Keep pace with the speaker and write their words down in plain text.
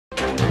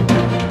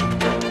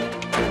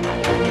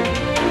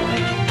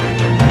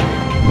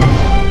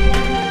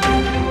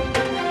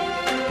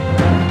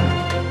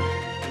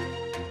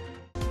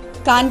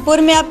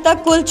कानपुर में अब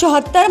तक कुल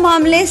 74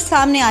 मामले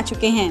सामने आ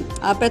चुके हैं।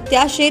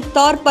 अप्रत्याशित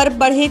तौर पर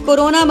बढ़े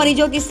कोरोना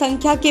मरीजों की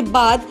संख्या के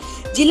बाद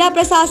जिला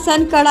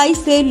प्रशासन कड़ाई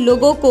से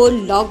लोगों को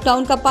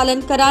लॉकडाउन का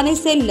पालन कराने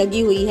से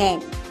लगी हुई है।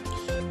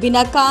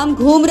 बिना काम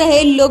घूम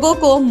रहे लोगों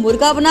को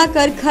मुर्गा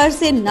बनाकर घर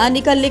से न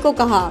निकलने को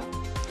कहा।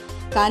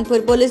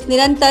 कानपुर पुलिस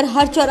निरंतर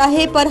हर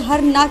चौराहे पर,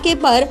 हर नाके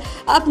पर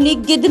अपनी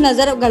गिद्ध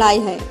नजर गड़ाई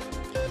है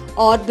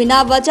और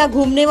बिना वजह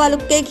घूमने वालों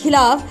के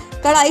खिलाफ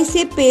कड़ाई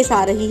से पेश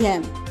आ रही है।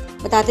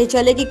 बताते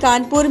चले कि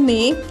कानपुर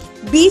में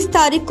 20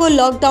 तारीख को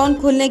लॉकडाउन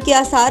खुलने के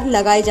आसार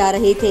लगाए जा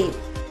रहे थे,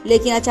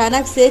 लेकिन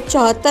अचानक से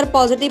 74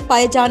 पॉजिटिव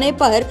पाए जाने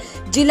पर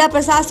जिला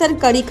प्रशासन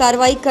कड़ी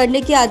कार्रवाई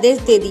करने के आदेश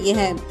दे दिए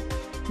हैं।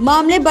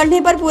 मामले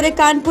बढ़ने पर पूरे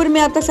कानपुर में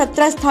अब तक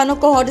 17 स्थानों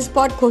को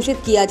हॉटस्पॉट घोषित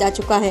किया जा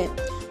चुका है।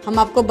 हम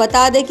आपको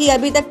बता दें कि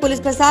अभी तक पुलिस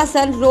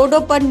प्रशासन रोडों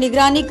पर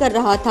निगरानी कर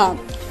रहा था।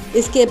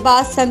 इसके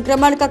बाद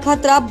संक्रमण का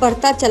खतरा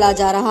बढ़ता चला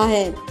जा रहा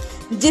है,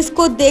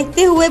 जिसको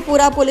देखते हुए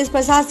पूरा पुलिस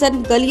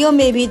प्रशासन गलियों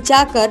में भी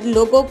जाकर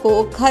लोगों को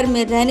घर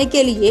में रहने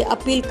के लिए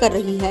अपील कर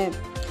रही है,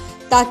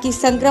 ताकि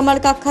संक्रमण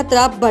का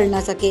खतरा बढ़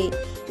न सके।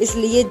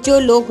 इसलिए जो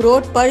लोग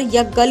रोड पर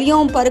या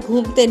गलियों पर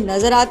घूमते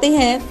नजर आते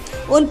हैं,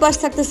 उन पर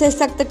सख्त से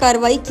सख्त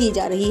कार्रवाई की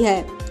जा रही है।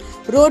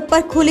 रोड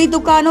पर खुली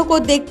दुकानों को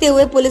देखते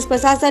हुए पुलिस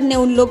प्रशासन ने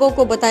उन लोगों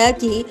को बताया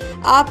कि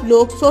आप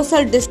लोग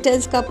सोशल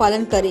डिस्टेंस का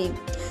पालन करें।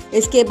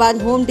 इसके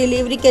बाद होम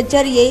डिलीवरी के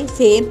जरिए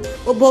से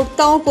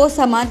उपभोक्ताओं को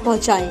सामान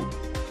पहुंचाएं।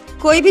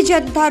 कोई भी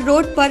जनता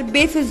रोड पर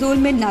बेफिजूल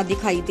में ना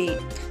दिखाई दे।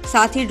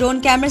 साथ ही ड्रोन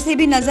कैमरे से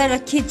भी नजर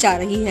रखी जा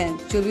रही है।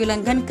 जो भी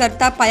उल्लंघन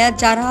करता पाया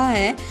जा रहा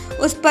है,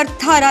 उस पर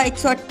धारा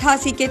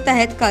 188 के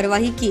तहत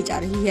कार्रवाई की जा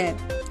रही है।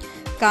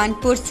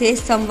 कानपुर से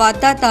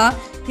संवाददाता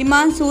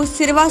हिमांशु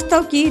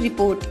श्रीवास्तव की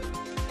रिपोर्ट।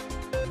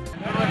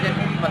 जैसे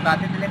कि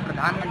बताते चले,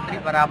 प्रधानमंत्री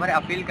बराबर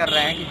अपील कर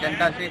रहे हैं कि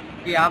जनता से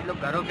कि आप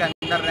लोग घरों के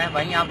अंदर रहें।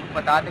 वहीं आपको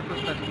बता दें, कुछ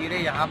तस्वीरें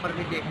यहाँ पर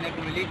भी देखने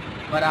को मिली।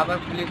 बराबर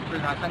पुलिस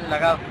प्रशासन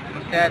लगा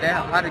मुस्तैद है,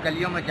 हर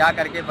गलियों में जा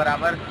करके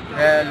बराबर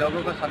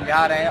लोगों को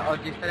समझा रहे हैं। और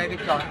जिस तरह के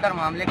 74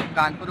 मामले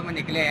कानपुर में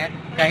निकले हैं,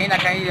 कहीं ना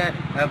कहीं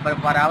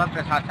बराबर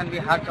प्रशासन भी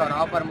हर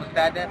चौराहों पर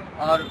मुस्तैद है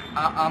और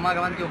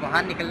आवागमन जो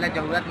बाहर निकल रहे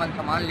जरूरतमंद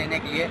सामान लेने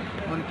के लिए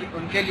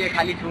उनके लिए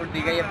खाली छूट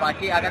दी गई है।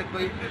 बाकी अगर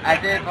कोई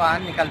ऐसे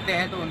वाहन निकलते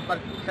हैं तो उन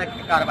पर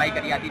सख्त कार्रवाई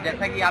करी जाती है।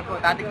 जैसा कि आपको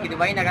बता दें,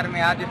 किदवई नगर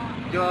में आज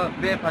जो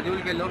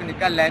बेफजूल के लोग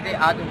निकल रहे थे,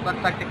 आज उन पर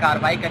सख्त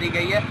कार्रवाई करी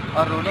गई है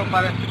और रोडों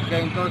पर जो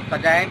इनको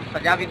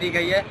सजा भी दी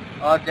गई है।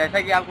 और जैसा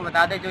कि आपको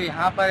बता दें, जो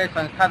यहाँ पर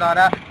संस्था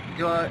द्वारा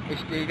जो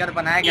स्टिकर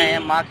बनाए गए हैं,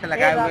 मास्क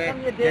लगाए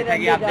हुए, जैसा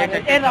कि आप देख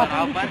सकते हैं पर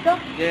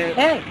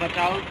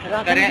बचाव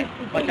करें,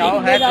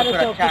 बचाव है तो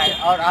सुरक्षा है।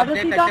 और आप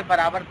देख सकते हैं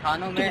बराबर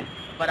थानों में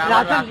बराबर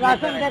राशन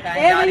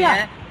व्यवस्थाएं जारी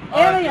है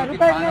और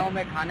थानों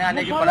में खाने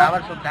आने की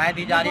बराबर सुविधाएं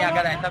दी जा रही है।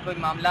 अगर ऐसा कोई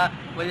मामला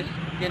पुलिस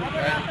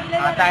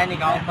आता है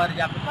निगाहों पर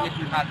या फिर पुलिस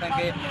प्रशासन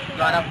के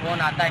द्वारा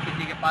फोन आता है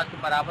किसी के पास, तो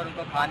बराबर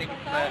उनको खाने की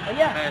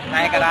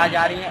व्यवस्थाएं कराई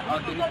जा रही है। और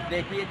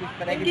देखिए जिस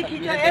तरह की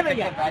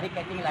तस्वीरें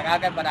बैरिकेडिंग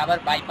लगाकर बराबर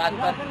बाईपास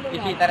पर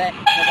इसी तरह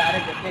नज़ारे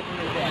देखने को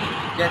मिलते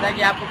हैं। जैसा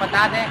कि आपको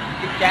बता दें,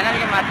 इस चैनल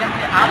के माध्यम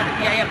से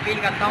आपसे यही अपील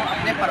करता हूँ,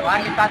 अपने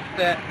परिवार के साथ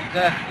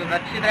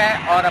सुरक्षित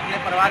रहें और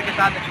अपने परिवार के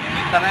साथ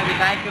समय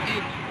बिताएं,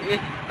 क्योंकि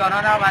इस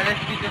कोरोना वायरस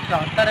की जो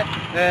 74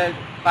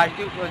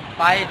 पॉजिटिव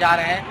पाए जा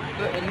रहे हैं,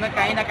 तो इनमें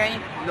कहीं ना कहीं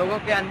लोगों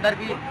के अंदर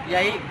भी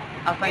यही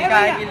आशंका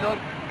है कि लोग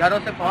घरों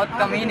से बहुत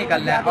कम ही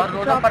निकल रहे हैं और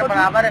रोडों पर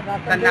बराबर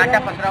सन्नाटा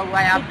पसरा हुआ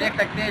है। आप देख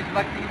सकते हैं इस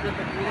वक्त की जो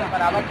तस्वीरें,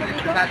 बराबर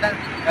पुलिस प्रशासन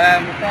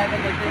मुस्तैद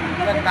है। जैसे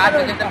सुबह 7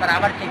 बजे से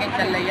बराबर चेकिंग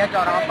चल रही है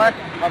चौराहों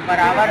पर और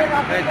बराबर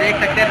देख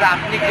सकते हैं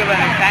रास्ते की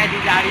व्यवस्थाएं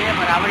दी जा रही है।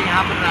 बराबर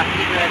यहाँ पर रास्ते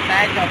की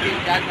व्यवस्थाएं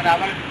 24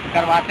 बराबर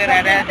करवाते रह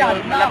रहे हैं, जो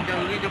मतलब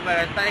जरूरी जो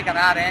व्यवस्थाएं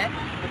करा रहे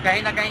हैं। तो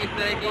कहीं ना कहीं इस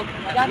तरह की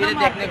तस्वीरें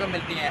देखने को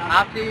मिलती हैं।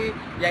 आपसे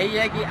यही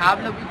है कि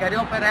आप लोग भी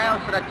घरों पर रहें और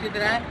सुरक्षित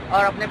रहें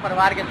और अपने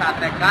परिवार के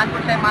साथ रहें।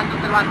 कानपुर से हिमांशु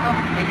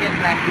श्रीवास्तव, इंडियन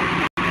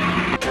फ्लैग।